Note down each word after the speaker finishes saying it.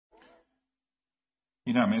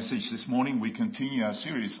In our message this morning, we continue our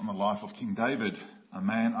series on the life of King David, a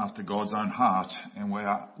man after God's own heart, and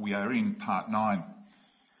we are in part 9.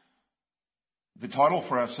 The title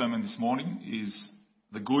for our sermon this morning is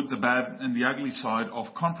The Good, the Bad and the Ugly Side of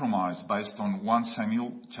Compromise, based on 1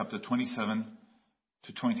 Samuel chapter 27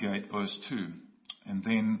 to 28 verse 2. And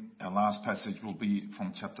then our last passage will be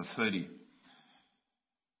from chapter 30.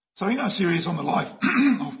 So in our series on the life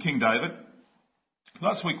of King David,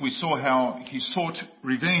 last week we saw how he sought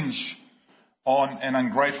revenge on an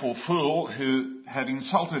ungrateful fool who had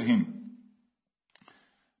insulted him.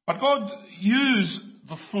 But God used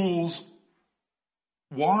the fool's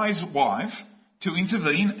wise wife to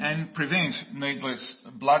intervene and prevent needless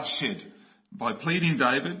bloodshed by pleading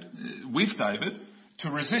with David to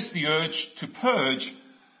resist the urge to purge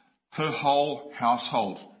her whole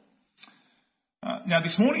household. Now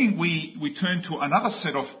this morning we turn to another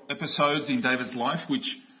set of episodes in David's life which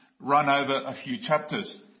run over a few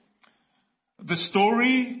chapters. The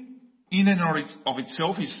story in and of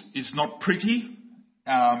itself is not pretty,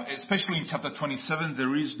 especially in chapter 27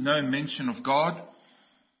 there is no mention of God.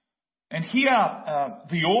 And here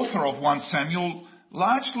the author of 1 Samuel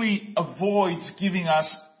largely avoids giving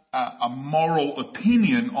us a moral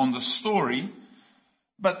opinion on the story,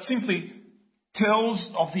 but simply tells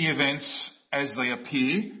of the events as they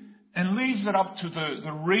appear and leaves it up to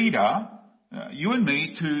the reader, you and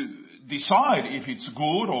me, to decide if it's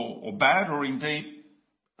good or bad or indeed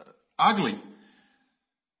ugly.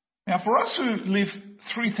 Now for us who live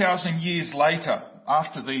 3,000 years later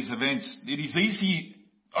after these events, it is easy,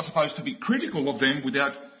 I suppose, to be critical of them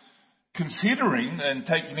without considering and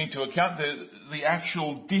taking into account the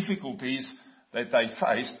actual difficulties that they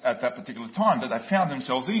faced at that particular time, that they found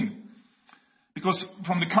themselves in. Because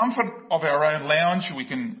from the comfort of our own lounge, we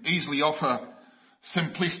can easily offer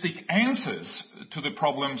simplistic answers to the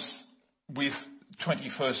problems with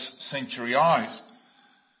 21st century eyes.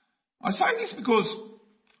 I say this because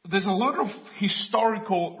there's a lot of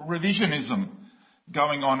historical revisionism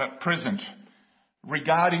going on at present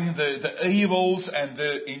regarding the evils and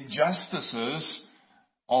the injustices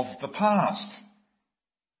of the past.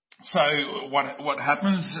 So what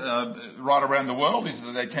happens right around the world is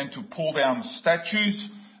that they tend to pull down statues,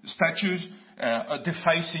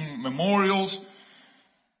 defacing memorials,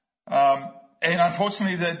 and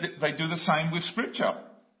unfortunately they do the same with Scripture.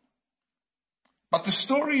 But the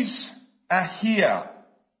stories are here,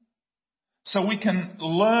 so we can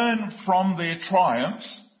learn from their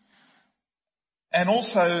triumphs and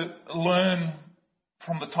also learn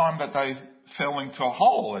from the time that they fell into a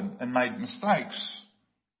hole and made mistakes.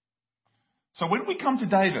 So when we come to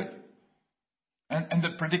David and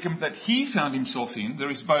the predicament that he found himself in,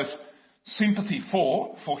 there is both sympathy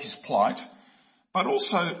for his plight, but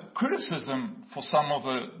also criticism for some of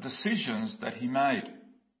the decisions that he made.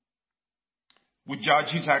 We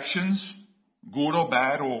judge his actions, good or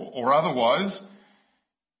bad or otherwise,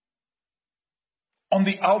 on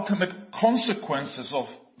the ultimate consequences of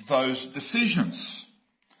those decisions.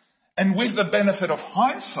 And with the benefit of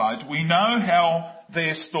hindsight, we know how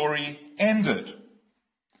their story ended.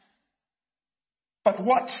 But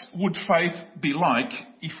what would faith be like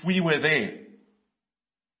if we were there?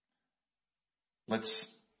 Let's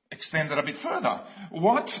extend it a bit further.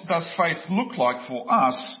 What does faith look like for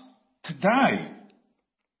us today?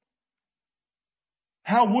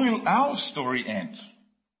 How will our story end?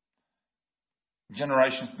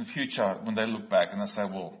 Generations in the future, when they look back and they say,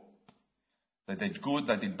 well, they did good,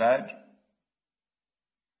 they did bad.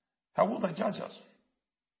 How will they judge us?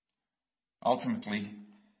 Ultimately,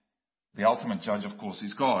 the ultimate judge, of course,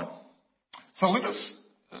 is God. So let us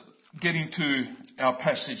get into our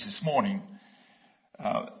passage this morning.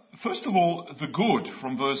 First of all, the good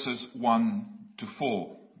from verses 1 to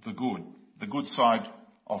 4. The good side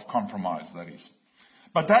of compromise, that is.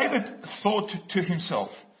 But David thought to himself,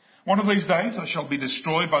 one of these days I shall be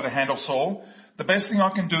destroyed by the hand of Saul. The best thing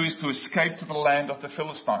I can do is to escape to the land of the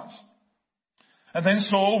Philistines. And then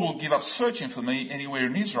Saul will give up searching for me anywhere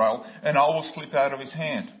in Israel, and I will slip out of his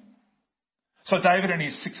hand. So David and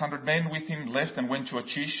his 600 men with him left and went to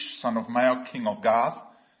Achish, son of Maoch, king of Gath.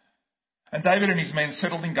 And David and his men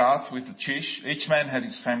settled in Gath with Achish. Each man had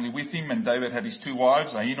his family with him, and David had his 2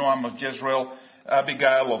 wives, Ahinoam of Jezreel,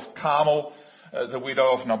 Abigail of Carmel, the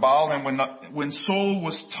widow of Nabal. And when Saul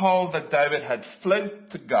was told that David had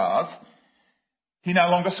fled to Gath, he no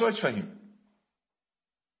longer searched for him.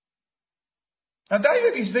 Now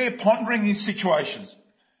David is there pondering his situations.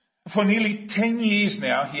 For nearly 10 years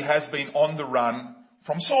now, he has been on the run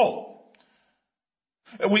from Saul.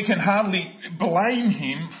 We can hardly blame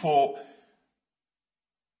him for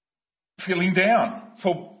feeling down,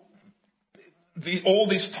 for all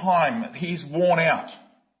this time, he's worn out.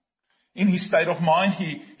 In his state of mind,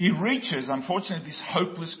 he reaches, unfortunately, this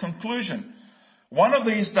hopeless conclusion. One of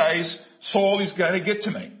these days, Saul is going to get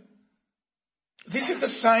to me. This is the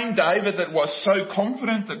same David that was so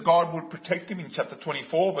confident that God would protect him in chapter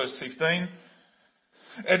 24, verse 15.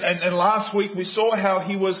 And last week we saw how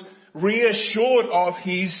he was reassured of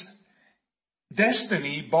his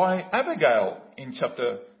destiny by Abigail in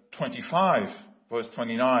chapter 25, verse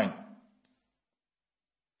 29.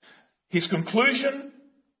 His conclusion,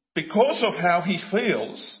 because of how he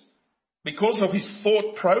feels, because of his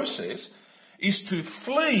thought process, is to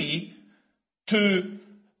flee to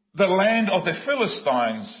the land of the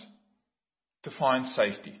Philistines to find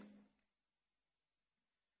safety.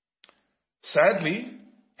 Sadly,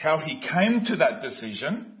 how he came to that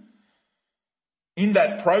decision, in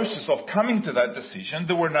that process of coming to that decision,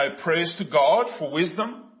 there were no prayers to God for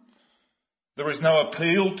wisdom. There is no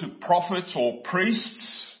appeal to prophets or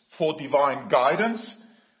priests for divine guidance.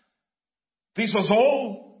 This was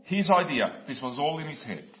all his idea. This was all in his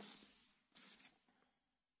head.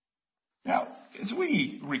 Now, as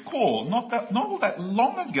we recall, not all that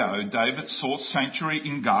long ago, David sought sanctuary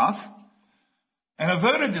in Gath and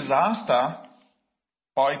averted disaster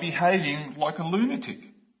by behaving like a lunatic.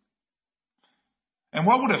 And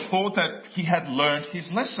one would have thought that he had learned his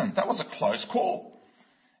lesson. That was a close call.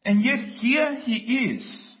 And yet here he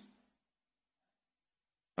is.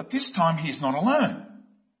 But this time he is not alone.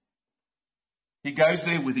 He goes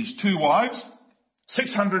there with his 2 wives,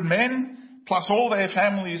 600 men, plus all their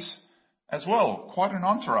families as well. Quite an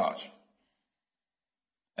entourage.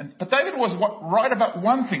 But David was right about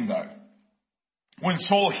one thing though. When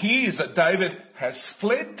Saul hears that David has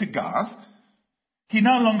fled to Gath, he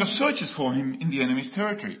no longer searches for him in the enemy's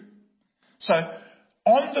territory. So,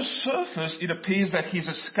 on the surface, it appears that his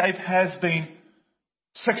escape has been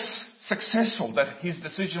successful, that his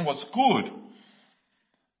decision was good.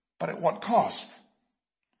 But at what cost?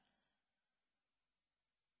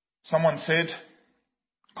 Someone said,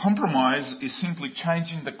 compromise is simply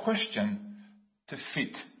changing the question to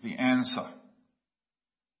fit the answer.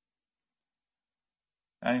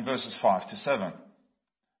 And in verses 5 to 7,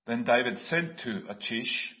 then David said to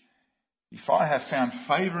Achish, if I have found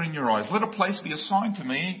favour in your eyes, let a place be assigned to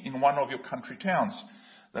me in one of your country towns,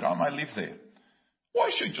 that I may live there.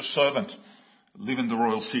 Why should your servant live in the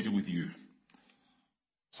royal city with you?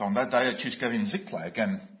 So on that day Achish gave him Ziklag,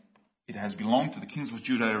 and it has belonged to the kings of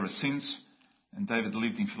Judah ever since, and David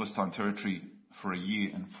lived in Philistine territory for 1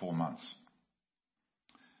 year and 4 months.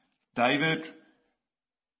 David,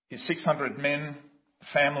 his 600 men,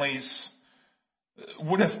 families,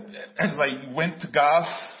 would have, as they went to Gath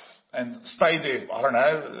and stayed there,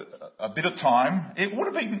 a bit of time, it would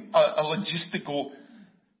have been quite a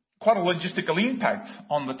logistical impact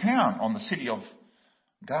on the town, on the city of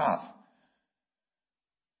Gath.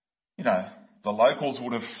 The locals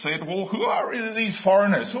would have said, well, who are these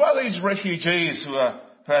foreigners? Who are these refugees who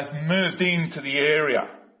have moved into the area?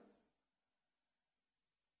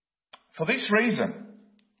 For this reason,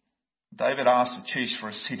 David asked Achish for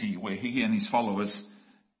a city where he and his followers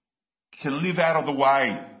can live out of the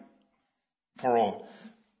way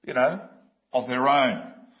of their own.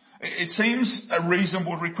 It seems a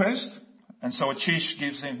reasonable request, and so Achish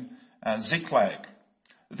gives him Ziklag.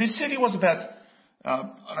 This city was about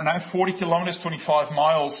 40 kilometres, 25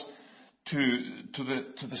 miles to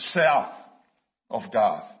the south of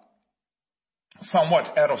Gath,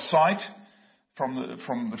 somewhat out of sight from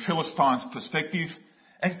the Philistines' perspective,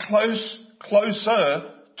 and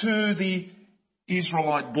closer to the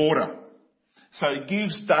Israelite border. So it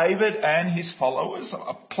gives David and his followers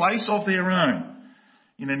a place of their own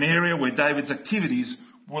in an area where David's activities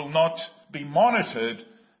will not be monitored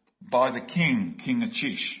by the king, King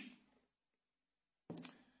Achish.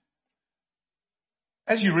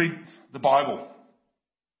 As you read the Bible,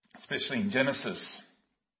 especially in Genesis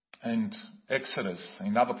and Exodus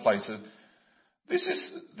and other places, this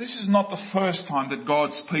is not the first time that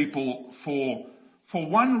God's people, for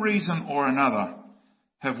one reason or another,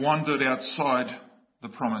 have wandered outside the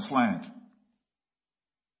promised land.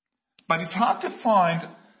 But it's hard to find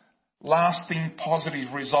lasting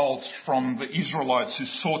positive results from the Israelites who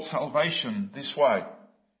sought salvation this way.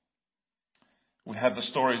 We have the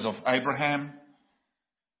stories of Abraham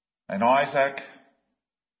and Isaac,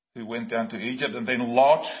 who went down to Egypt, and then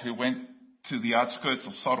Lot, who went to the outskirts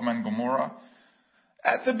of Sodom and Gomorrah.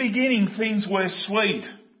 At the beginning, things were sweet.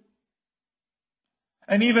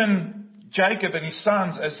 And even Jacob and his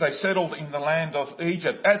sons, as they settled in the land of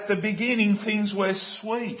Egypt, at the beginning, things were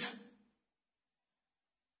sweet.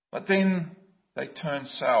 But then they turned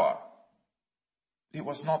sour. It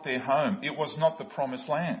was not their home. It was not the promised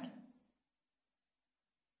land.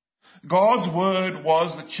 God's word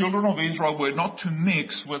was the children of Israel were not to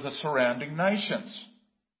mix with the surrounding nations.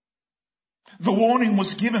 The warning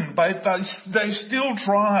was given, but they still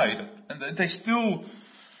tried, and they still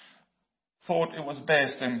thought it was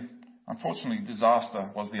best, and unfortunately disaster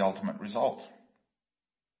was the ultimate result.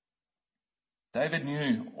 David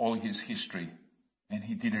knew all his history, and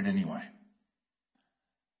he did it anyway.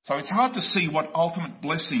 So it's hard to see what ultimate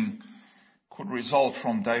blessing could result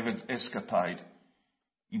from David's escapade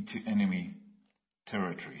into enemy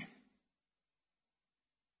territory.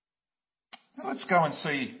 Now let's go and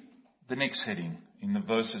see the next heading in the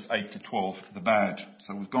verses 8 to 12, the bad.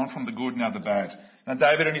 So we've gone from the good, now the bad. Now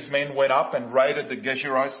David and his men went up and raided the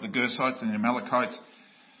Geshurites, the Gersites and the Amalekites.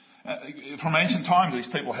 From ancient times,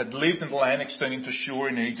 these people had lived in the land extending to Shur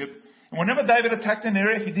in Egypt. And whenever David attacked an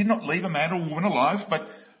area, he did not leave a man or woman alive, but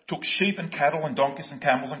took sheep and cattle and donkeys and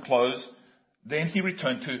camels and clothes. Then he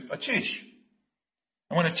returned to Achish.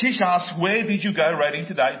 And when Achish asked, "Where did you go raiding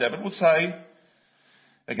today?" David would say,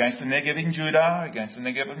 "Against the Negev in Judah, against the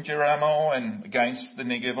Negev in Jerahmeel, and against the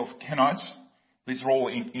Negev of Kenites." These are all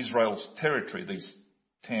in Israel's territory, these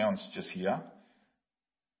towns just here.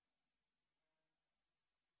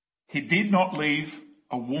 He did not leave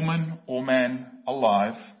a woman or man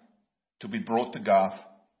alive to be brought to Gath,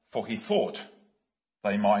 for he thought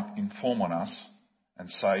they might inform on us and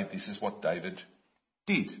say, "This is what David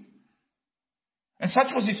did." And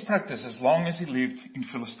such was his practice as long as he lived in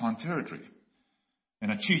Philistine territory.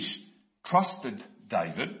 And Achish trusted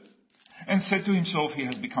David and said to himself, "He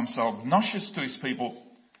has become so obnoxious to his people,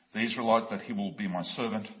 the Israelites, that he will be my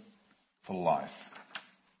servant for life."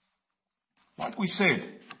 Like we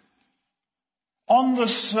said, on the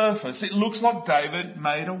surface, it looks like David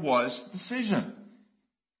made a wise decision.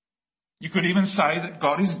 You could even say that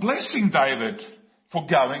God is blessing David for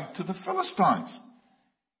going to the Philistines.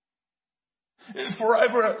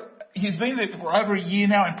 He's been there for over a year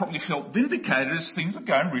now and probably felt vindicated as things are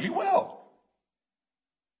going really well.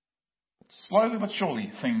 But slowly but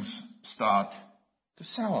surely, things start to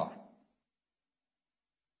sour.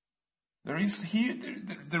 There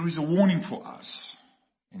is a warning for us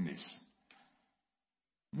in this.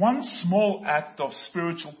 One small act of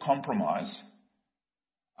spiritual compromise,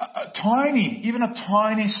 even a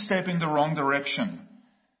tiny step in the wrong direction,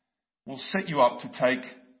 will set you up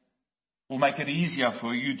will make it easier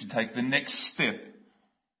for you to take the next step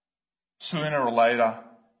sooner or later,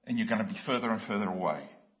 and you're going to be further and further away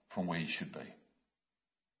from where you should be.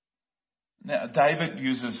 Now, David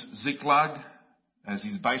uses Ziklag as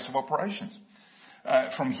his base of operations.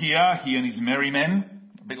 From here, he and his merry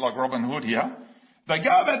men, a bit like Robin Hood here, they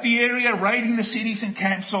go about the area raiding the cities and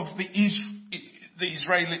camps of the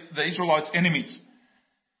Israelites' enemies.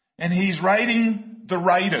 And he's raiding the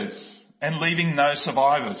raiders and leaving no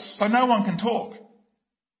survivors. So no one can talk.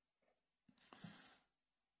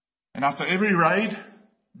 And after every raid,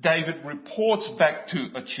 David reports back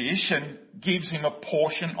to Achish and gives him a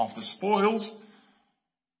portion of the spoils.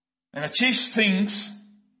 And Achish thinks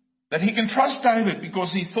that he can trust David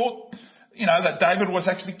because he thought, that David was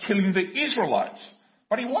actually killing the Israelites.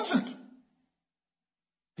 But he wasn't.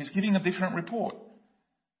 He's giving a different report.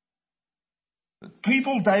 The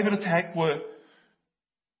people David attacked were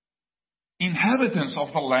inhabitants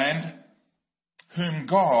of the land whom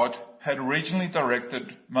God had originally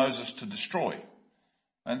directed Moses to destroy.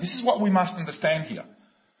 And this is what we must understand here.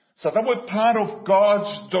 So they were part of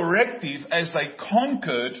God's directive as they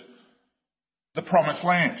conquered the promised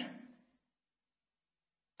land.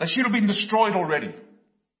 They should have been destroyed already.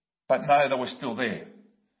 But no, they were still there.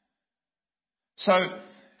 So,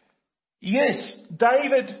 yes,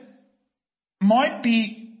 David might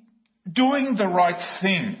be doing the right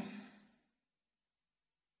thing.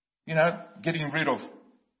 Getting rid of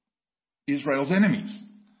Israel's enemies.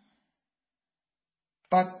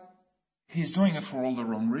 But he's doing it for all the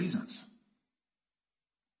wrong reasons.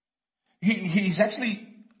 He's actually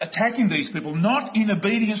attacking these people not in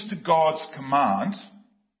obedience to God's command,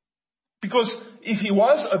 because if he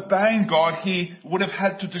was obeying God, he would have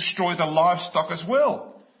had to destroy the livestock as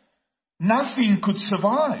well. Nothing could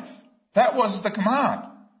survive. That was the command.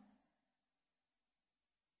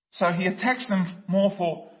 So he attacks them more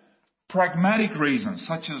for pragmatic reasons,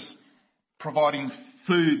 such as providing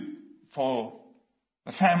food for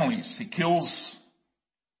the families. He kills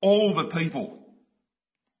all the people,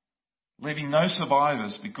 leaving no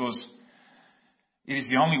survivors, because it is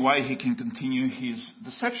the only way he can continue his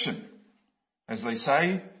deception. As they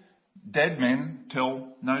say, dead men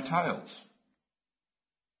tell no tales.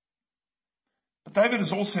 But David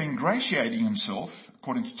is also ingratiating himself,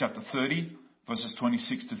 according to chapter 30, verses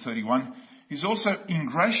 26 to 31, he's also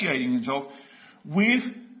ingratiating himself with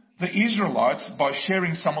the Israelites by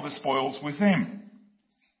sharing some of the spoils with them.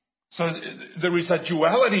 So there is a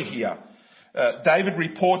duality here. David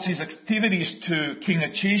reports his activities to King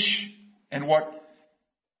Achish, and what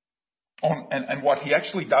he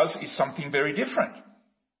actually does is something very different.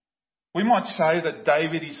 We might say that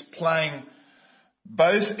David is playing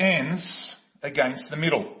both ends against the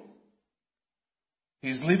middle.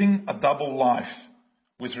 He's living a double life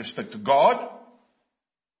with respect to God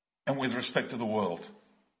and with respect to the world.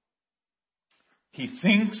 He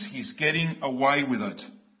thinks he's getting away with it.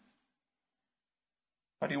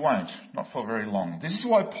 But he won't, not for very long. This is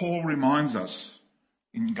why Paul reminds us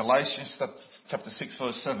in Galatians chapter 6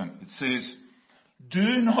 verse 7. It says,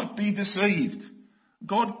 "Do not be deceived.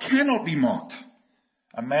 God cannot be mocked.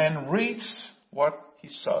 A man reaps what he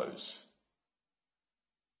sows."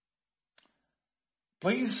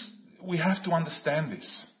 Please, we have to understand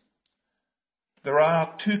this. There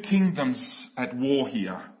are two kingdoms at war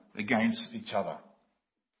here against each other.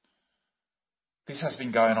 This has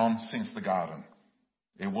been going on since the garden.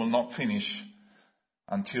 It will not finish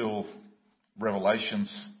until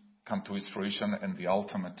Revelations come to its fruition and the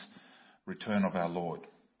ultimate return of our Lord.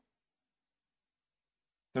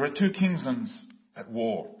 There are two kingdoms at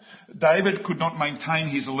war. David could not maintain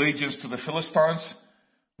his allegiance to the Philistines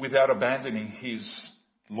without abandoning his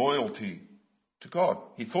loyalty to God.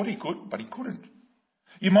 He thought he could, but he couldn't.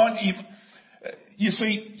 You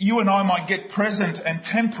see, you and I might get present and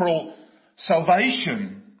temporal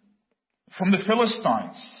salvation from the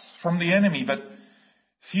Philistines, from the enemy, but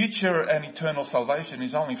future and eternal salvation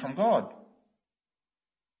is only from God.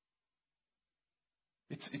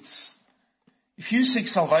 If you seek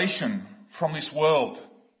salvation from this world,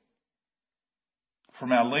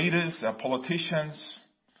 from our leaders, our politicians,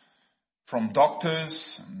 from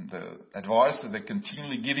doctors, and the advice that they're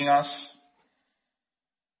continually giving us,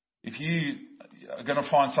 if you are going to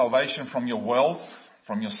find salvation from your wealth,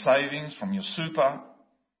 from your savings, from your super,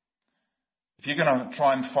 if you're going to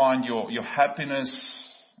try and find your happiness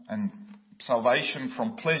and salvation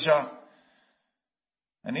from pleasure,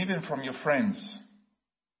 and even from your friends,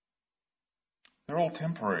 they're all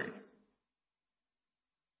temporary.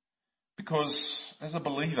 Because as a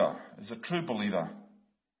believer, as a true believer,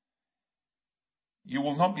 you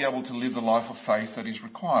will not be able to live the life of faith that is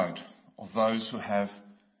required of those who have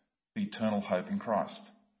the eternal hope in Christ.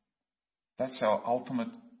 That's our ultimate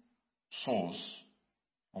source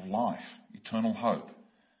of life, eternal hope.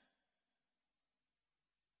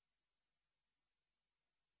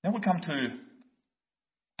 Now we come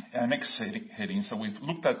to our next heading. So we've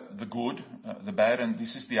looked at the good, the bad, and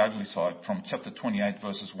this is the ugly side from chapter 28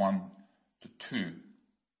 verses 1 to 2.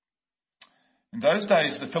 In those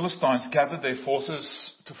days, the Philistines gathered their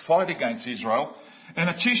forces to fight against Israel. And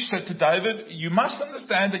Achish said to David, "You must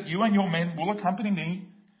understand that you and your men will accompany me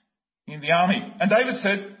in the army." And David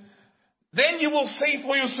said, "Then you will see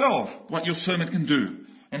for yourself what your servant can do."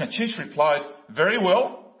 And Achish replied, "Very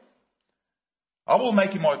well. I will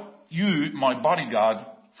make you my bodyguard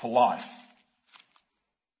for life."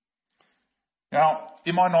 Now,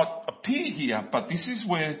 it might not appear here, but this is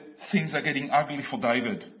where things are getting ugly for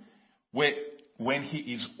David, when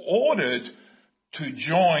he is ordered to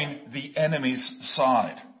join the enemy's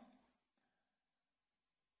side.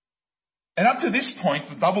 And up to this point,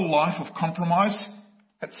 the double life of compromise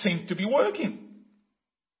had seemed to be working.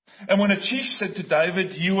 And when Achish said to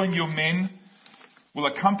David, "You and your men will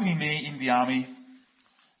accompany me in the army,"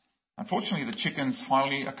 unfortunately the chickens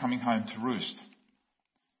finally are coming home to roost.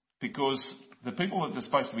 Because the people that they're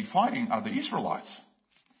supposed to be fighting are the Israelites.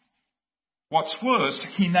 What's worse,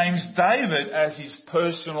 he names David as his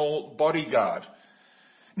personal bodyguard.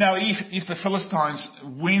 Now, if the Philistines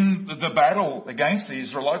win the battle against the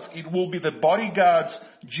Israelites, it will be the bodyguard's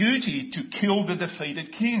duty to kill the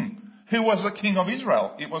defeated king. Who was the king of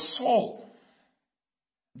Israel? It was Saul.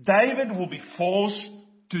 David will be forced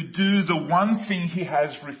to do the one thing he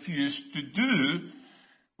has refused to do,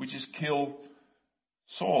 which is kill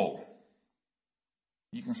Saul.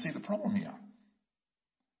 You can see the problem here.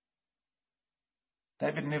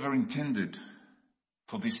 David never intended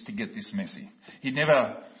for this to get this messy. He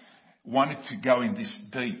never wanted to go in this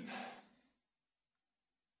deep.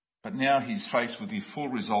 But now he's faced with the full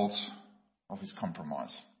results of his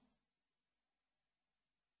compromise.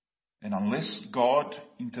 And unless God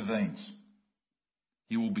intervenes,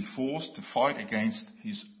 he will be forced to fight against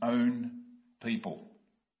his own people,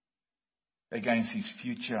 against his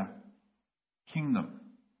future kingdom.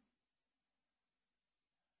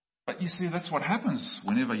 But you see, that's what happens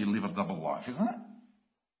whenever you live a double life, isn't it?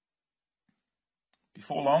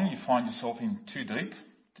 Before long, you find yourself in too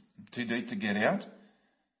deep to get out.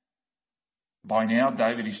 By now,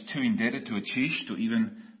 David is too indebted to Achish to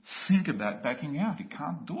even think about backing out. He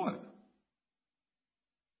can't do it.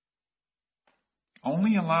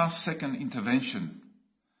 Only a last-second intervention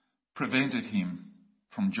prevented him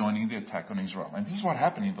from joining the attack on Israel. And this is what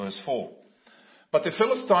happened in verse 4. But the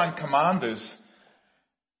Philistine commanders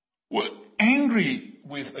were angry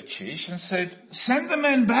with Achish and said, "Send the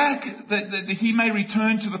man back that he may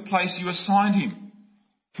return to the place you assigned him.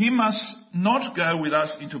 He must not go with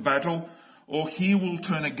us into battle, or he will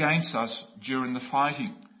turn against us during the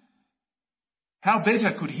fighting. How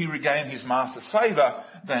better could he regain his master's favour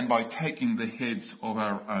than by taking the heads of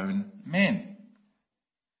our own men?"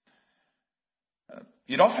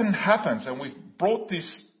 It often happens, and we've brought this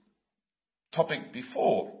topic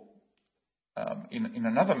before in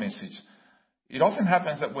another message. It often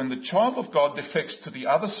happens that when the child of God defects to the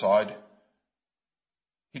other side,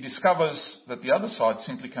 he discovers that the other side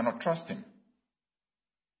simply cannot trust him.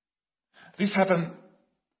 This happened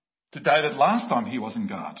to David last time he was in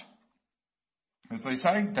guard. As they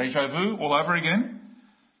say, deja vu all over again.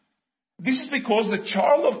 This is because the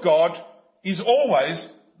child of God is always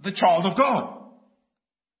the child of God.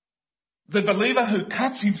 The believer who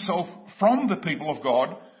cuts himself from the people of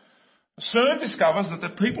God soon discovers that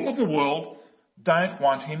the people of the world don't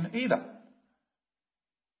want him either.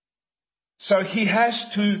 So he has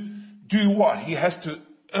to do what? He has to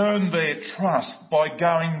earn their trust by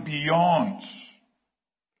going beyond.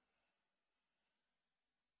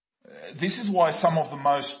 This is why some of the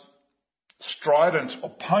most strident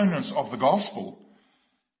opponents of the gospel,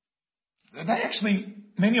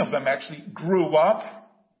 many of them actually grew up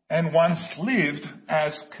and once lived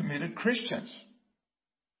as committed Christians.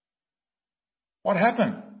 What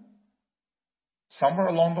happened? Somewhere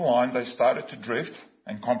along the line they started to drift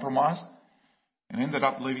and compromise and ended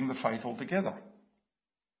up leaving the faith altogether.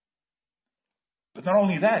 But not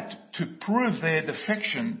only that, to prove their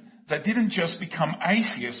defection, they didn't just become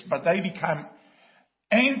atheists, but they became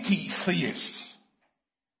anti-theists.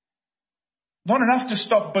 Not enough to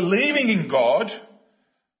stop believing in God,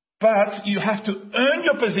 but you have to earn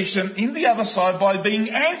your position in the other side by being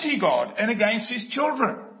anti-God and against his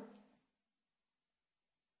children.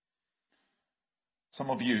 Some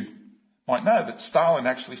of you might know that Stalin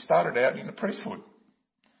actually started out in the priesthood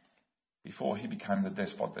before he became the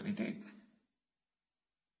despot that he did.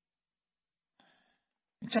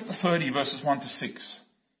 In chapter 30, verses 1 to 6,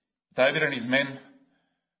 David and his men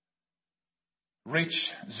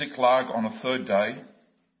reach Ziklag on the third day.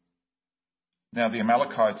 Now the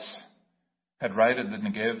Amalekites had raided the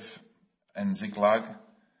Negev and Ziklag.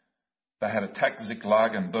 They had attacked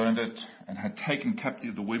Ziklag and burned it and had taken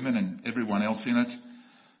captive the women and everyone else in it,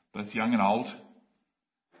 both young and old.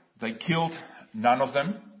 They killed none of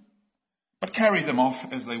them, but carried them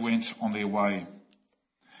off as they went on their way.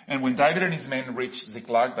 And when David and his men reached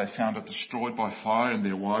Ziklag, they found it destroyed by fire and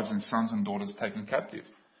their wives and sons and daughters taken captive.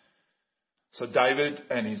 So David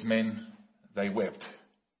and his men, they wept.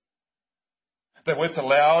 They wept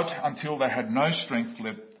aloud until they had no strength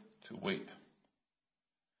left to weep.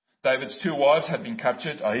 David's two wives had been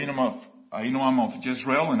captured, Ahinoam of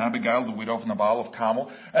Jezreel and Abigail, the widow of Nabal of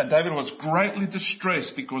Carmel. And David was greatly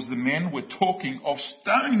distressed because the men were talking of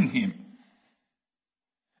stoning him.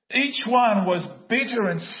 Each one was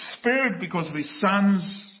bitter in spirit because of his sons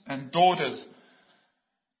and daughters.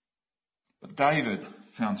 But David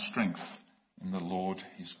found strength in the Lord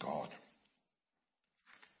his God.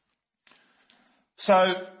 So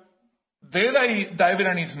David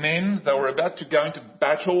and his men, they were about to go into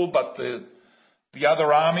battle, but the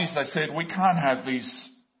other armies, they said, we can't have these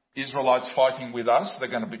Israelites fighting with us. They're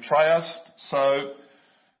going to betray us. So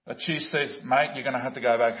Achish says, mate, you're going to have to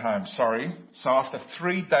go back home. Sorry. So after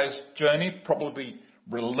 3 days' journey, probably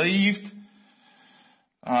relieved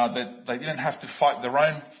that they didn't have to fight their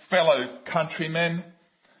own fellow countrymen,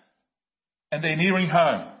 and they're nearing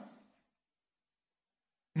home.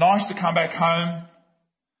 Nice to come back home,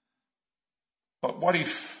 but what if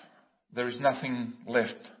there is nothing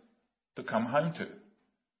left to come home to?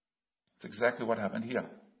 It's exactly what happened here.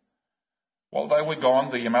 While they were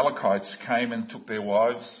gone, the Amalekites came and took their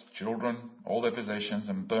wives, children, all their possessions,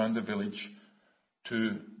 and burned the village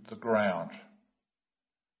to the ground.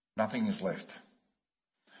 Nothing is left.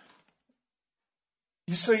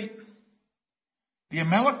 You see, the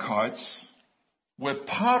Amalekites were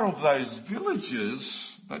part of those villages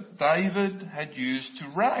that David had used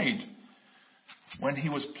to raid when he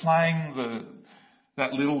was playing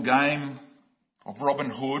that little game of Robin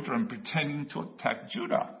Hood and pretending to attack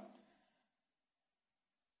Judah.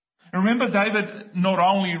 Remember, David not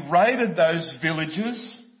only raided those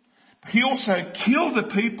villages, he also killed the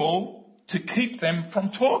people to keep them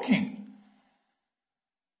from talking.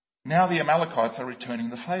 Now the Amalekites are returning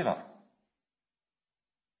the favour.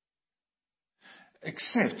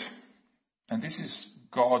 Except, and this is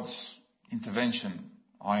God's intervention,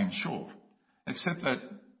 I am sure, except that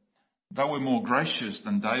they were more gracious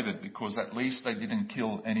than David, because at least they didn't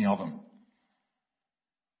kill any of them.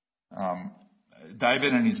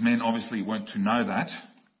 David and his men obviously weren't to know that.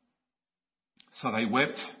 So they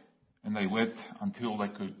wept, and they wept until they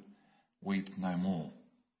could weep no more.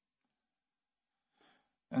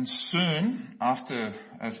 And soon after,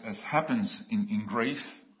 as happens in grief,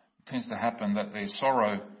 it tends to happen that their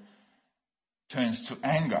sorrow turns to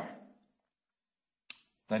anger.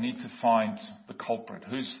 They need to find the culprit.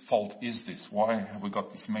 Whose fault is this? Why have we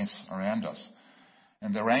got this mess around us?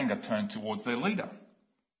 And their anger turned towards their leader,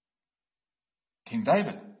 King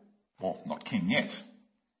David. Well, not king yet.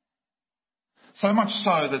 So much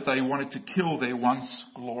so that they wanted to kill their once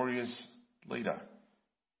glorious leader.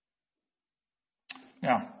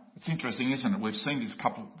 Now, it's interesting, isn't it? We've seen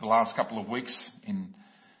the last couple of weeks in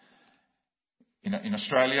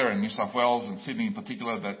Australia and New South Wales and Sydney in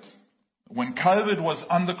particular, that when COVID was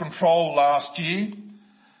under control last year,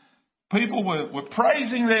 people were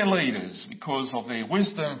praising their leaders because of their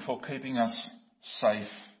wisdom for keeping us safe.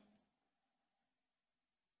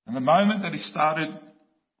 And the moment that it started,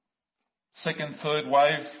 second, third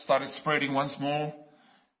wave started spreading once more,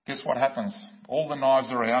 guess what happens? All the knives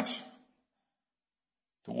are out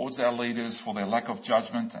towards our leaders for their lack of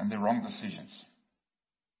judgment and their wrong decisions.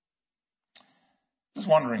 Just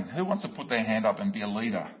wondering, who wants to put their hand up and be a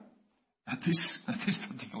leader at this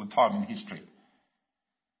particular time in history?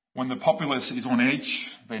 When the populace is on edge,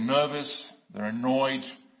 they're nervous, they're annoyed,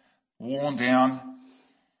 worn down.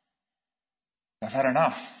 They've had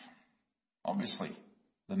enough. Obviously,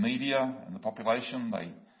 the media and the population,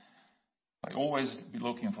 they always be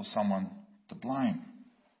looking for someone to blame.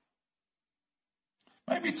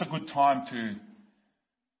 Maybe it's a good time to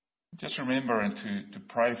just remember and to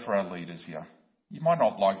pray for our leaders here. You might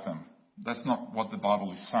not like them. That's not what the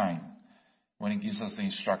Bible is saying when it gives us the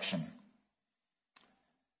instruction.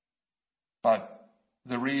 But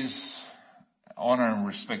there is honour and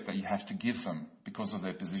respect that you have to give them because of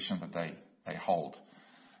their position that they hold.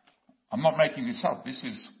 I'm not making this up. This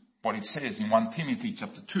is what it says in 1 Timothy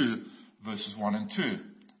chapter 2, verses 1 and 2.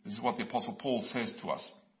 This is what the Apostle Paul says to us.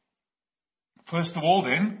 First of all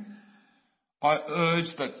then, I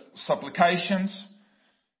urge that supplications,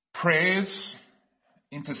 prayers,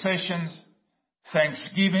 intercessions,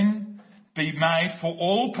 thanksgiving be made for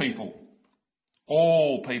all people,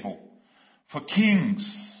 for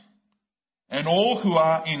kings and all who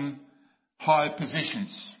are in high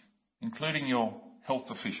positions, including your health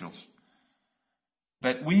officials,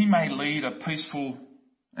 that we may lead a peaceful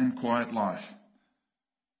and quiet life.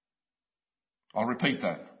 I'll repeat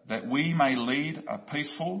that we may lead a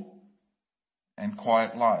peaceful and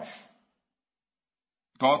quiet life,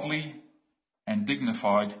 godly and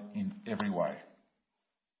dignified in every way.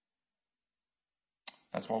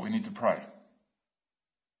 That's what we need to pray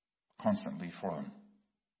constantly for them,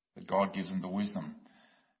 that God gives them the wisdom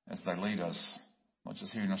as they lead us, not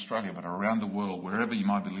just here in Australia, but around the world, wherever you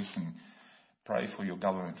might be listening. Pray for your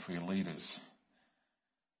government, for your leaders,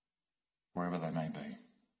 wherever they may be.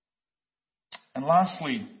 And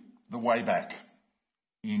lastly, the way back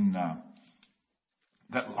in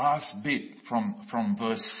that last bit from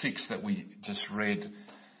verse 6 that we just read.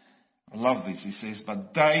 I love this. He says,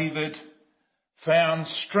 but David found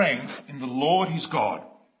strength in the Lord his God.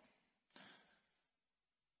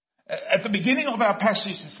 At the beginning of our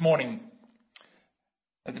passage this morning,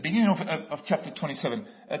 at the beginning of chapter 27,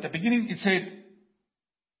 at the beginning it said,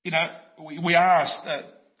 we asked,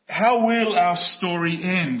 how will our story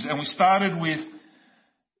end? And we started with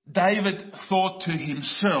David thought to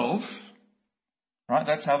himself, right?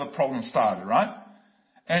 That's how the problem started, right?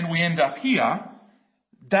 And we end up here,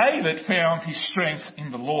 David found his strength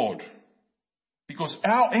in the Lord. Because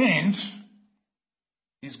our end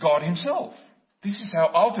is God himself. This is how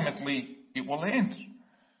ultimately it will end.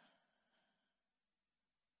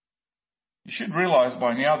 You should realize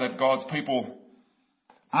by now that God's people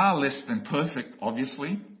are less than perfect,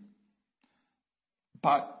 obviously.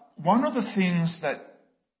 But one of the things that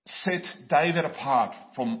set David apart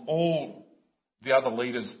from all the other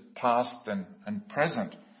leaders past and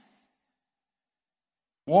present,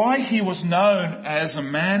 why he was known as a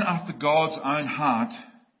man after God's own heart,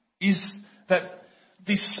 is that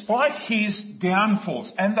despite his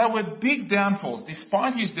downfalls, and they were big downfalls,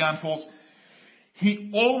 despite his downfalls,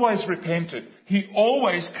 He always repented. He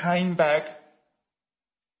always came back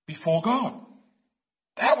before God.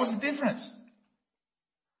 That was the difference.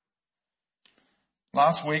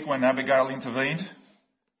 Last week when Abigail intervened,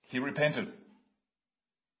 he repented.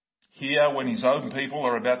 Here, when his own people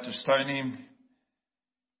are about to stone him,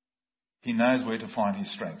 he knows where to find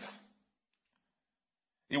his strength.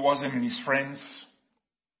 It wasn't in his friends.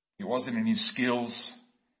 It wasn't in his skills.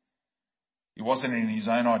 It wasn't in his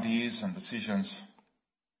own ideas and decisions.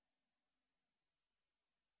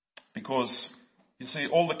 Because, you see,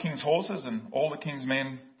 all the king's horses and all the king's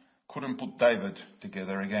men couldn't put David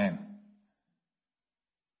together again.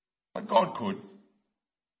 But God could,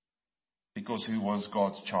 because he was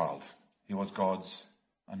God's child. He was God's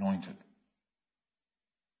anointed.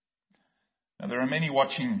 Now, there are many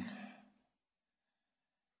watching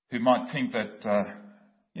who might think that,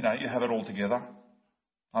 you have it all together.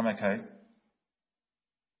 I'm okay.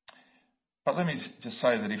 But let me just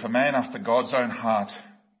say that if a man after God's own heart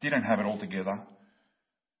didn't have it all together,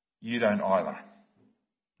 you don't either.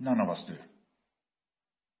 None of us do.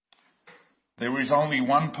 There is only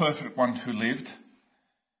one perfect one who lived,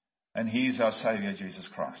 and he is our Saviour, Jesus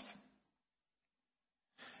Christ.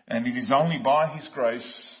 And it is only by his grace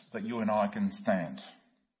that you and I can stand.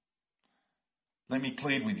 Let me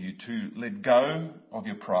plead with you to let go of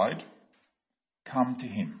your pride. Come to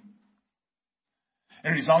him.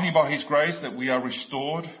 And it is only by his grace that we are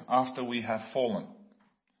restored after we have fallen.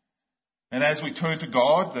 And as we turn to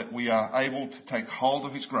God, that we are able to take hold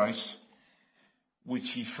of his grace, which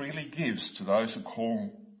he freely gives to those who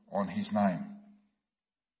call on his name.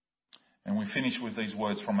 And we finish with these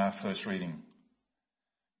words from our first reading.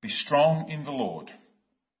 Be strong in the Lord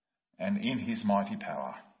and in his mighty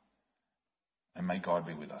power. And may God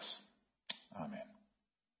be with us. Amen.